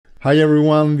Hi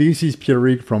everyone, this is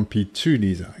Pierrick from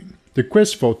P2design. The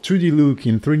quest for 2D look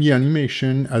in 3D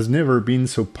animation has never been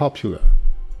so popular.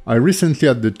 I recently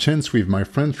had the chance with my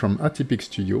friend from Atypic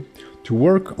Studio to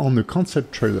work on a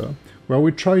concept trailer where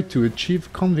we tried to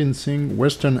achieve convincing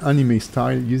Western anime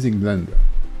style using Blender.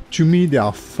 To me, there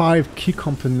are 5 key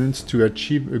components to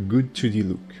achieve a good 2D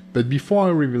look. But before I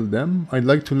reveal them, I'd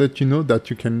like to let you know that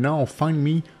you can now find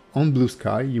me on Blue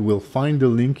Sky. You will find the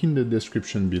link in the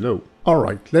description below.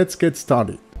 Alright, let's get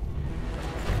started.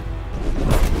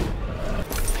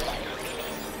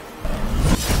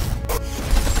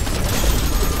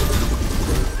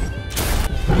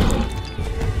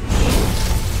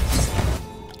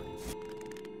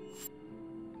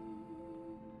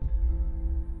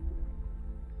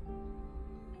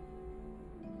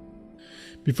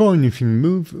 Before anything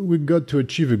moves, we've got to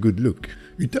achieve a good look.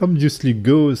 It obviously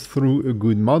goes through a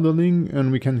good modeling,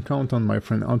 and we can count on my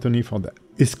friend Anthony for that.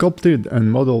 He sculpted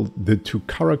and modeled the 2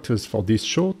 characters for this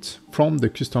short from the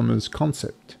customer's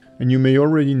concept. And you may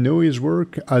already know his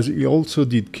work, as he also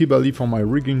did Kibali for my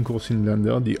rigging course in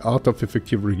Blender, the Art of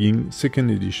Effective Rigging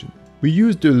 2nd edition. We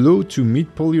used a low to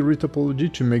mid poly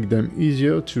retopology to make them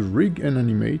easier to rig and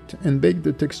animate and bake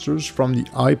the textures from the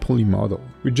high poly model.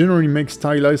 We generally make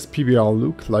stylized PBR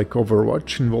look like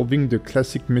Overwatch involving the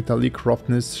classic metallic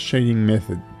roughness shading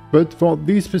method. But for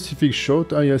this specific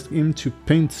shot I asked him to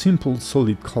paint simple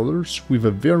solid colors with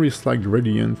a very slight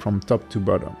gradient from top to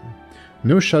bottom.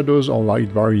 No shadows or light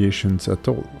variations at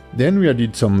all. Then we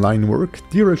added some line work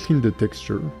directly in the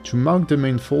texture to mark the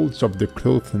main folds of the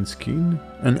cloth and skin,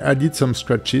 and added some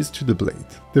scratches to the blade.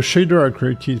 The shader I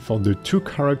created for the 2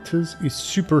 characters is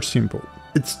super simple.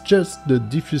 It's just the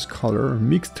diffuse color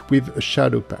mixed with a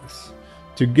shadow pass.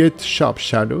 To get sharp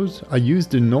shadows, I used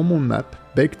the normal map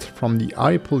baked from the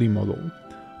high poly model,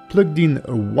 plugged in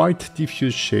a white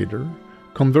diffuse shader,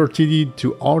 converted it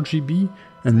to RGB,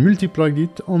 and multiplied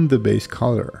it on the base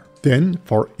color. Then,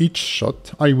 for each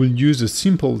shot, I will use a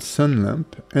simple sun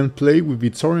lamp and play with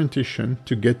its orientation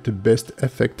to get the best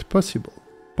effect possible.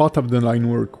 Part of the line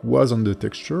work was on the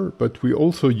texture, but we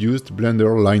also used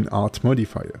Blender Line Art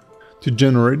modifier. To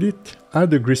generate it,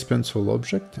 add a grease pencil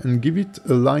object and give it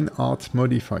a line art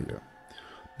modifier.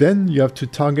 Then you have to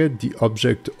target the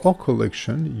object or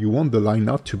collection you want the line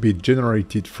art to be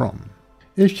generated from.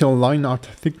 If your line art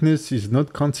thickness is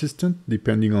not consistent,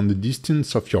 depending on the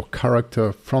distance of your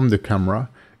character from the camera,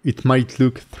 it might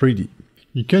look 3D.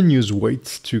 You can use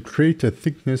weights to create a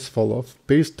thickness fall-off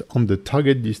based on the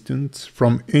target distance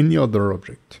from any other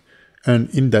object, and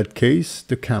in that case,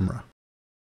 the camera.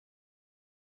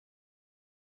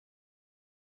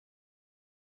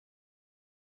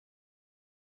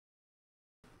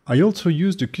 I also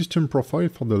used a custom profile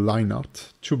for the line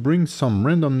art to bring some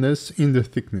randomness in the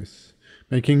thickness,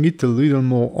 making it a little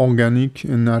more organic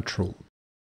and natural.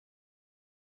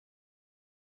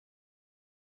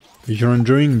 If you're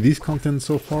enjoying this content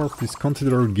so far, please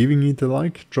consider giving it a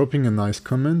like, dropping a nice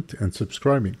comment and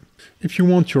subscribing. If you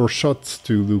want your shots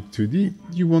to look 2D,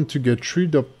 you want to get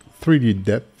rid of 3D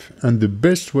depth, and the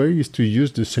best way is to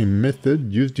use the same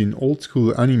method used in old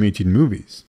school animated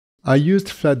movies. I used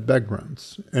flat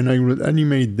backgrounds, and I will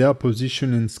animate their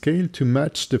position and scale to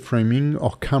match the framing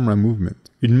or camera movement.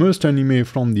 In most anime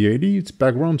from the 80s,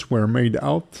 backgrounds were made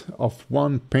out of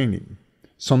one painting,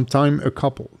 sometimes a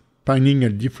couple, panning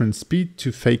at different speed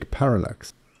to fake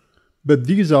parallax. But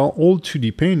these are all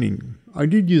 2D paintings. I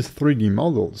did use 3D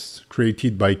models,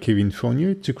 created by Kevin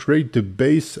Fournier, to create the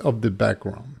base of the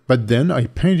background. But then I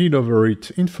painted over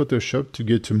it in Photoshop to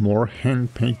get a more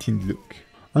hand-painted look.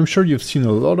 I'm sure you've seen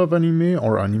a lot of anime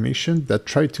or animation that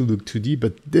try to look 2D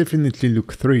but definitely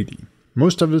look 3D.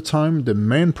 Most of the time, the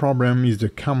main problem is the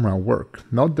camera work,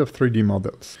 not the 3D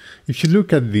models. If you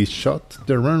look at this shot,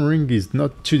 the rendering is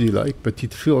not 2D-like, but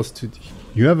it feels 2D.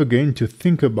 You have again to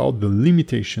think about the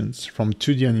limitations from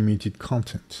 2D animated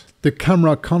content. The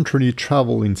camera can't really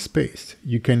travel in space.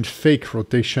 You can fake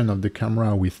rotation of the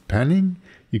camera with panning,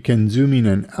 you can zoom in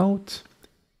and out.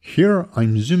 Here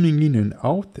I'm zooming in and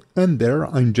out, and there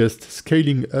I'm just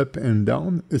scaling up and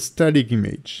down a static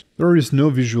image. There is no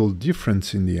visual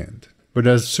difference in the end. But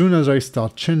as soon as I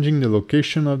start changing the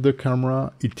location of the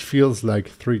camera, it feels like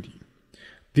 3D.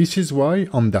 This is why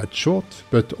on that short,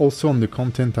 but also on the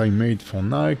content I made for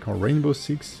Nike or Rainbow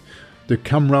Six, the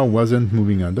camera wasn't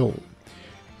moving at all.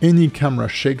 Any camera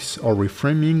shakes or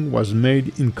reframing was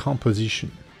made in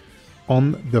composition,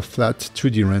 on the flat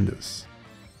 2D renders.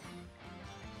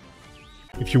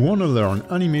 If you want to learn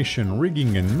animation,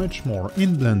 rigging and much more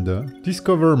in Blender,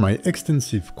 discover my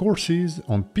extensive courses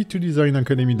on P2design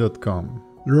Academy.com.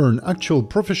 Learn actual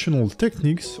professional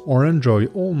techniques or enjoy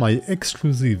all my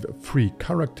exclusive free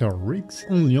character rigs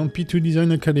only on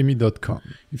P2designacademy.com.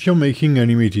 If you're making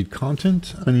animated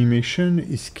content, animation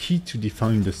is key to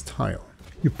define the style.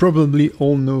 You probably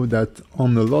all know that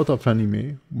on a lot of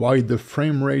anime, while the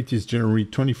frame rate is generally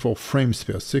 24 frames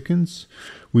per second,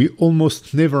 we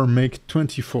almost never make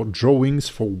 24 drawings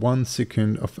for 1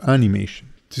 second of animation.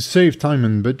 To save time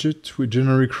and budget, we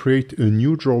generally create a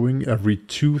new drawing every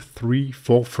 2, 3,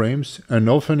 4 frames, and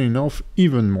often enough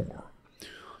even more.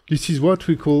 This is what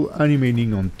we call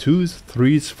animating on 2s,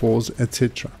 3s, 4s,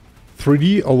 etc.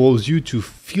 3D allows you to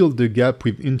fill the gap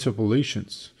with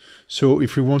interpolations. So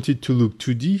if we want it to look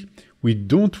 2D, we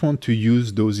don't want to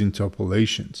use those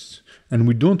interpolations. And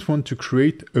we don't want to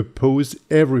create a pose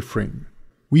every frame.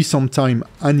 We sometimes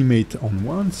animate on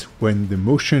ones when the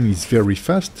motion is very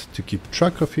fast to keep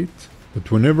track of it, but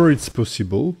whenever it's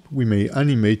possible, we may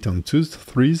animate on 2s,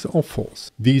 3s or 4s.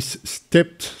 This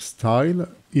stepped style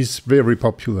is very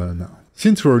popular now.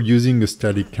 Since we're using a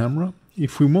static camera,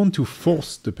 if we want to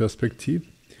force the perspective,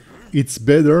 it's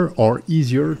better or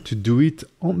easier to do it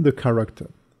on the character.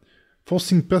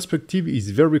 Forcing perspective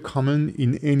is very common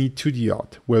in any 2D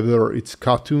art, whether it's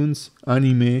cartoons,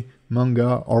 anime,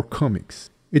 manga or comics.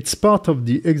 It's part of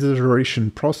the exaggeration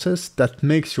process that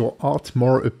makes your art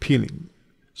more appealing.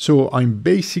 So I'm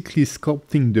basically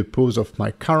sculpting the pose of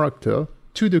my character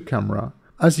to the camera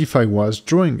as if I was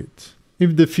drawing it.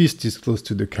 If the fist is close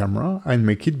to the camera, I'll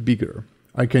make it bigger.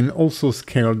 I can also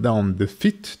scale down the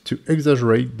feet to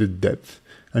exaggerate the depth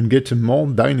and get a more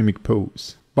dynamic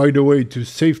pose. By the way, to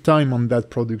save time on that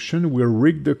production, we'll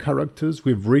rig the characters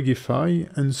with Rigify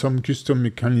and some custom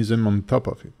mechanism on top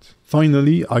of it.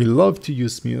 Finally, I love to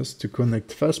use smears to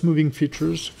connect fast-moving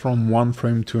features from one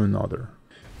frame to another.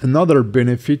 Another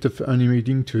benefit of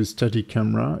animating to a static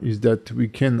camera is that we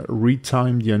can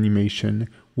retime the animation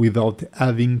without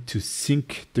having to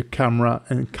sync the camera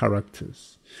and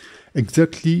characters,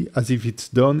 exactly as if it's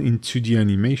done in 2D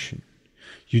animation.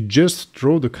 You just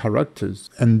draw the characters,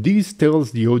 and this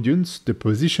tells the audience the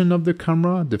position of the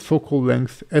camera, the focal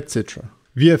length, etc.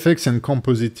 VFX and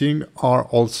compositing are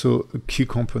also a key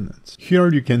component.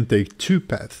 Here you can take two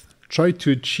paths. Try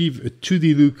to achieve a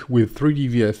 2D look with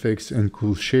 3D VFX and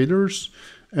cool shaders,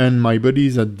 and my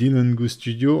buddies at Dylan Goo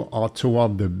Studio are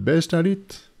toward the best at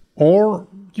it. Or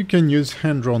you can use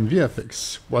hand-drawn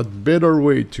VFX. What better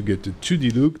way to get a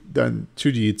 2D look than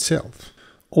 2D itself?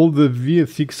 All the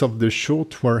VFX of the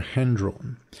short were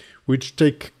hand-drawn, which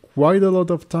take quite a lot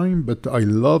of time, but I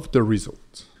love the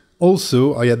result.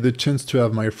 Also, I had the chance to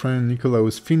have my friend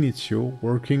Nicolaus Finizio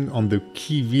working on the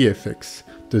key VFX,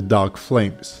 the dark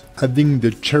flames, adding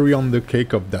the cherry on the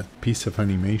cake of that piece of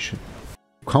animation.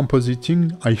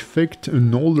 Compositing, I faked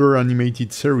an older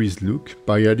animated series look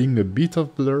by adding a bit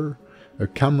of blur, a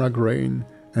camera grain,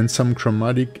 and some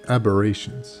chromatic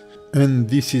aberrations. And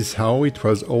this is how it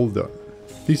was all done.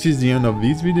 This is the end of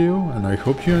this video, and I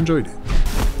hope you enjoyed it.